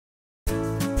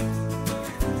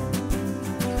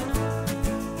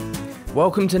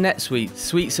Welcome to NetSuite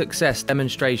SuiteSuccess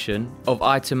demonstration of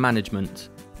item management.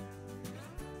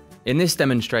 In this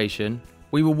demonstration,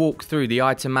 we will walk through the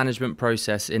item management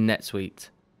process in NetSuite.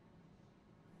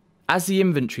 As the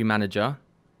inventory manager,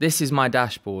 this is my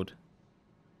dashboard.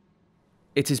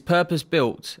 It is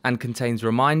purpose-built and contains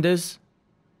reminders,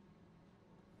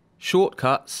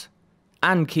 shortcuts,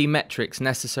 and key metrics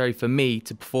necessary for me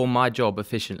to perform my job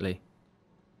efficiently.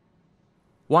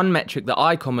 One metric that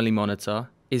I commonly monitor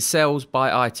is sales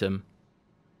by item.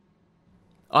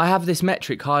 I have this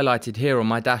metric highlighted here on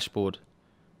my dashboard,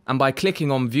 and by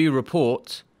clicking on View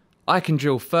Report, I can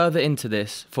drill further into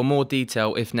this for more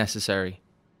detail if necessary.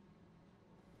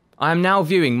 I am now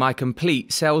viewing my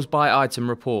complete sales by item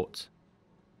report.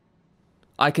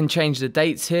 I can change the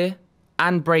dates here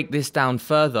and break this down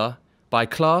further by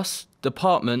class,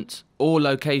 department, or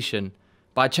location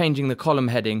by changing the column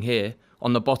heading here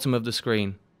on the bottom of the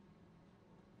screen.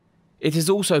 It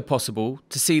is also possible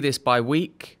to see this by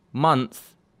week,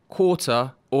 month,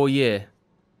 quarter, or year.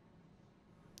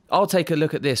 I'll take a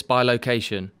look at this by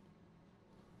location.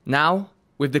 Now,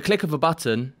 with the click of a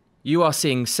button, you are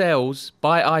seeing sales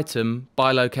by item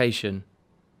by location.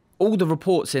 All the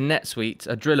reports in NetSuite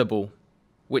are drillable,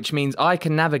 which means I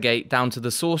can navigate down to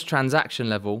the source transaction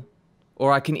level,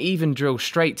 or I can even drill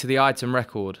straight to the item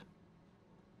record.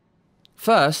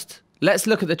 First, let's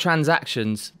look at the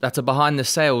transactions that are behind the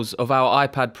sales of our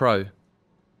iPad Pro.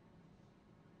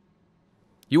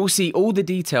 You will see all the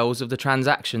details of the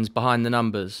transactions behind the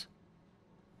numbers.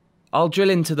 I'll drill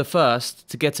into the first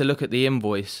to get a look at the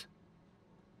invoice.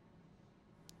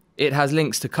 It has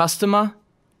links to customer,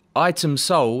 items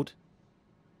sold,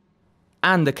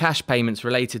 and the cash payments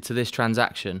related to this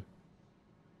transaction.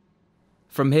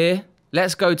 From here,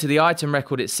 let's go to the item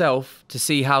record itself to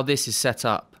see how this is set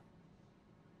up.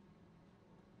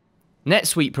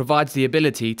 NetSuite provides the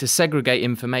ability to segregate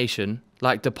information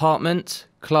like department,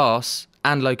 class,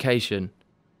 and location.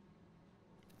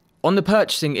 On the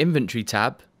Purchasing Inventory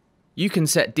tab, you can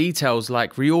set details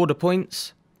like reorder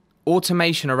points,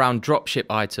 automation around dropship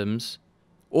items,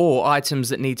 or items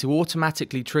that need to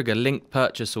automatically trigger linked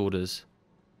purchase orders.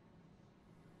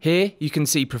 Here you can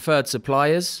see preferred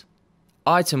suppliers,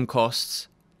 item costs,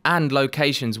 and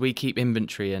locations we keep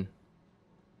inventory in.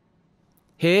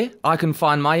 Here I can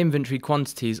find my inventory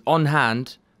quantities on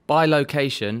hand by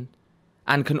location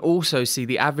and can also see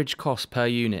the average cost per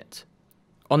unit.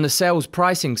 On the Sales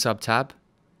Pricing sub-tab,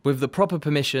 with the proper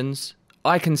permissions,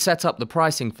 I can set up the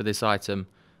pricing for this item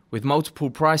with multiple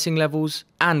pricing levels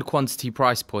and quantity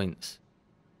price points.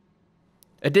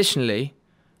 Additionally,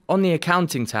 on the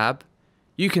Accounting tab,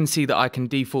 you can see that I can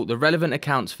default the relevant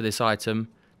accounts for this item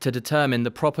to determine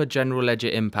the proper general ledger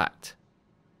impact.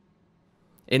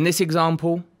 In this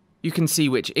example, you can see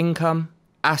which income,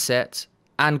 asset,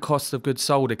 and cost of goods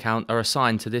sold account are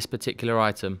assigned to this particular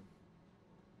item.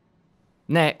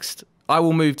 Next, I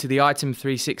will move to the Item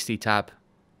 360 tab.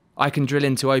 I can drill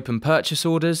into open purchase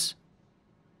orders,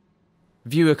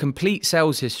 view a complete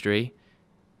sales history,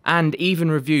 and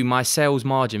even review my sales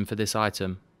margin for this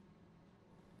item.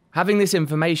 Having this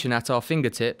information at our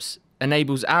fingertips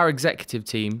enables our executive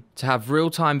team to have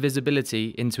real-time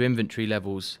visibility into inventory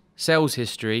levels, sales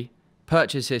history,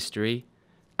 purchase history,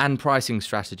 and pricing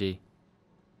strategy.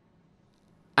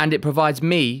 And it provides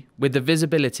me with the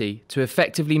visibility to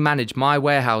effectively manage my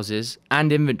warehouses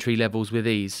and inventory levels with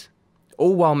ease,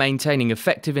 all while maintaining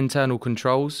effective internal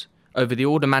controls over the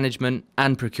order management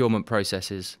and procurement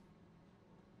processes.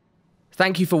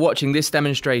 Thank you for watching this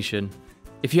demonstration.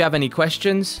 If you have any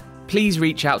questions, please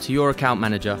reach out to your account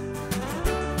manager.